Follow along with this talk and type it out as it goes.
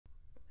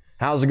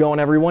How's it going,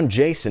 everyone?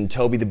 Jason,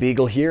 Toby the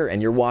Beagle here,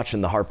 and you're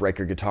watching the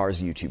Heartbreaker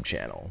Guitars YouTube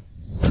channel.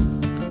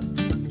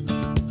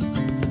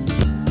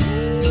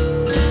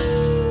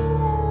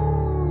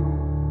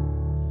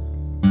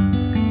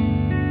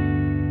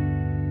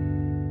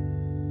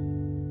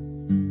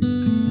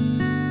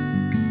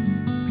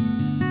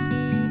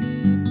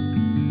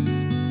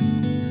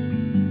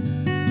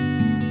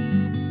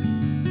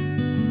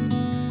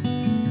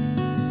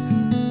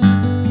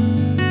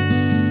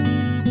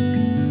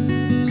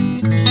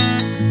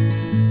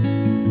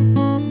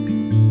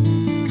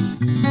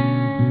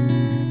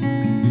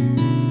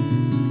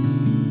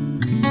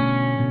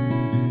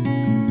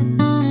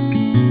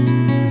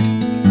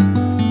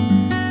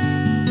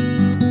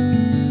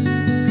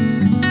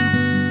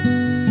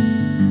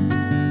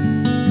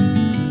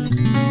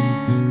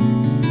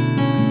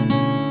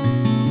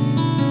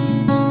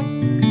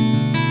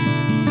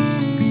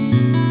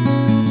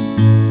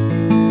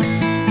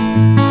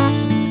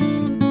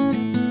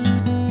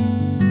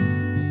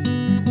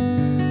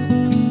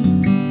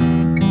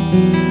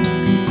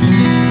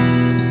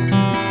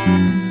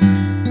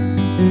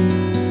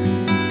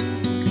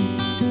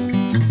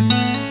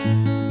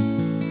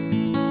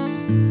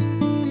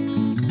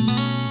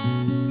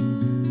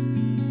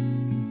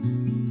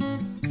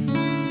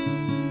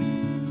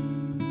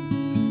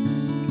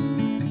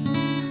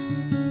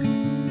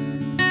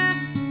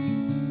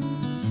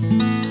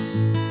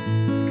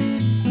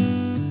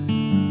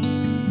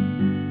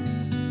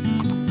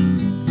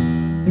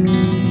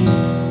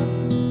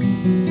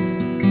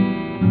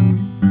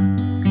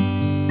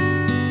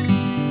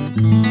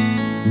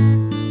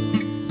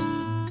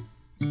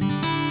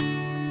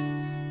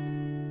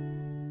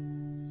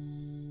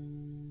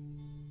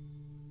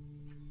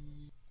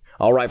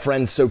 All right,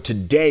 friends, so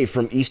today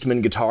from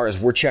Eastman Guitars,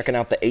 we're checking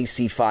out the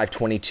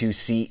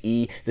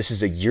AC522CE. This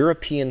is a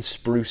European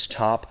spruce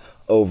top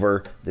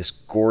over this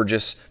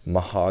gorgeous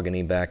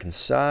mahogany back and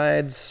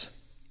sides.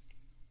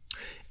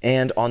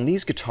 And on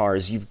these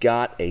guitars, you've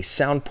got a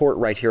sound port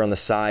right here on the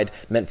side,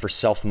 meant for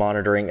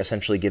self-monitoring,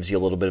 essentially gives you a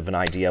little bit of an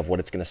idea of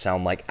what it's gonna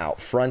sound like out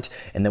front.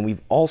 And then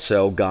we've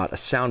also got a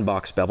sound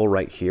box bevel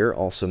right here,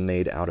 also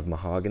made out of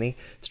mahogany.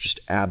 It's just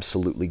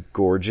absolutely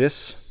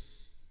gorgeous.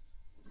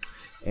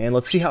 And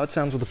let's see how it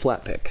sounds with a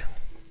flat pick.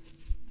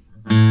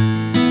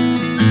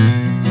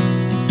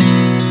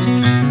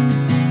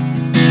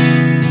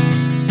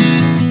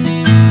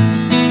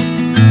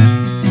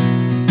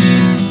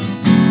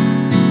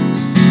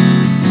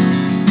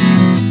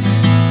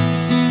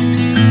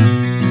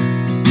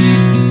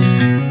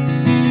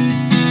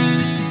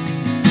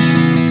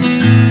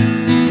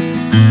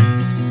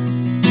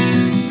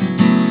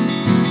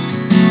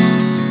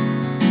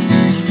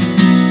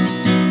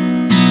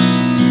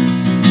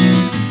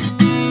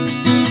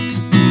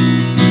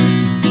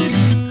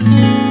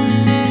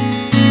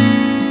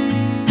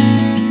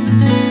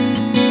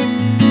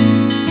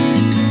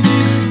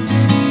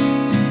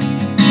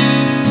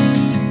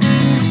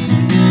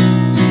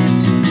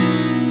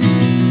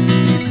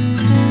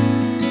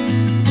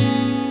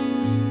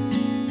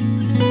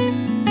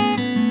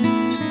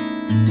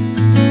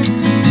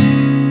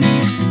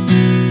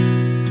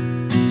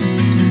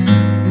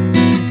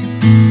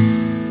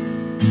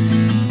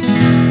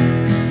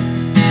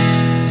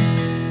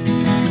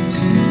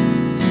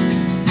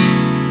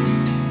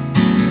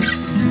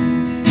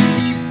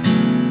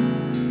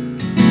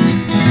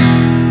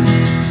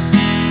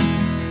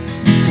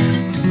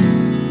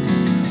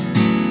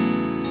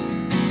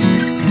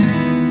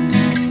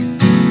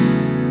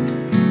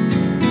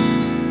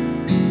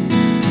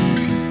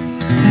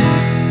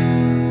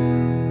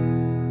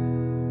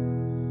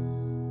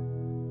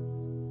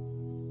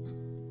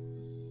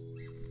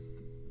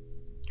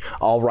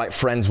 All right,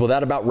 friends, well,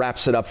 that about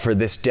wraps it up for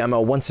this demo.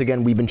 Once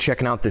again, we've been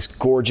checking out this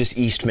gorgeous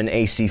Eastman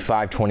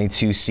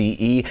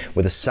AC522CE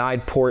with a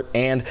side port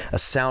and a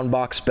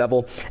soundbox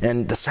bevel.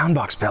 And the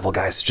soundbox bevel,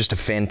 guys, is just a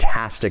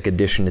fantastic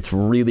addition. It's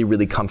really,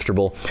 really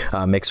comfortable.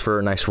 Makes for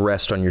a nice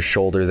rest on your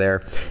shoulder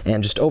there.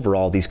 And just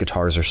overall, these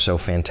guitars are so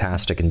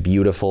fantastic and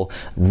beautiful.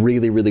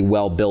 Really, really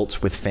well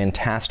built with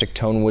fantastic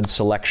tone wood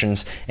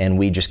selections, and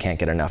we just can't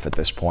get enough at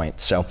this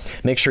point. So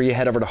make sure you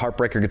head over to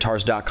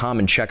heartbreakerguitars.com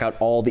and check out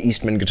all the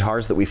Eastman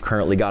guitars that we've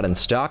currently got in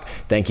stock.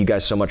 Thank you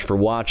guys so much for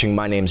watching.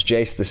 My name's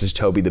Jace, this is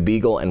Toby the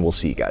Beagle, and we'll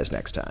see you guys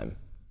next time.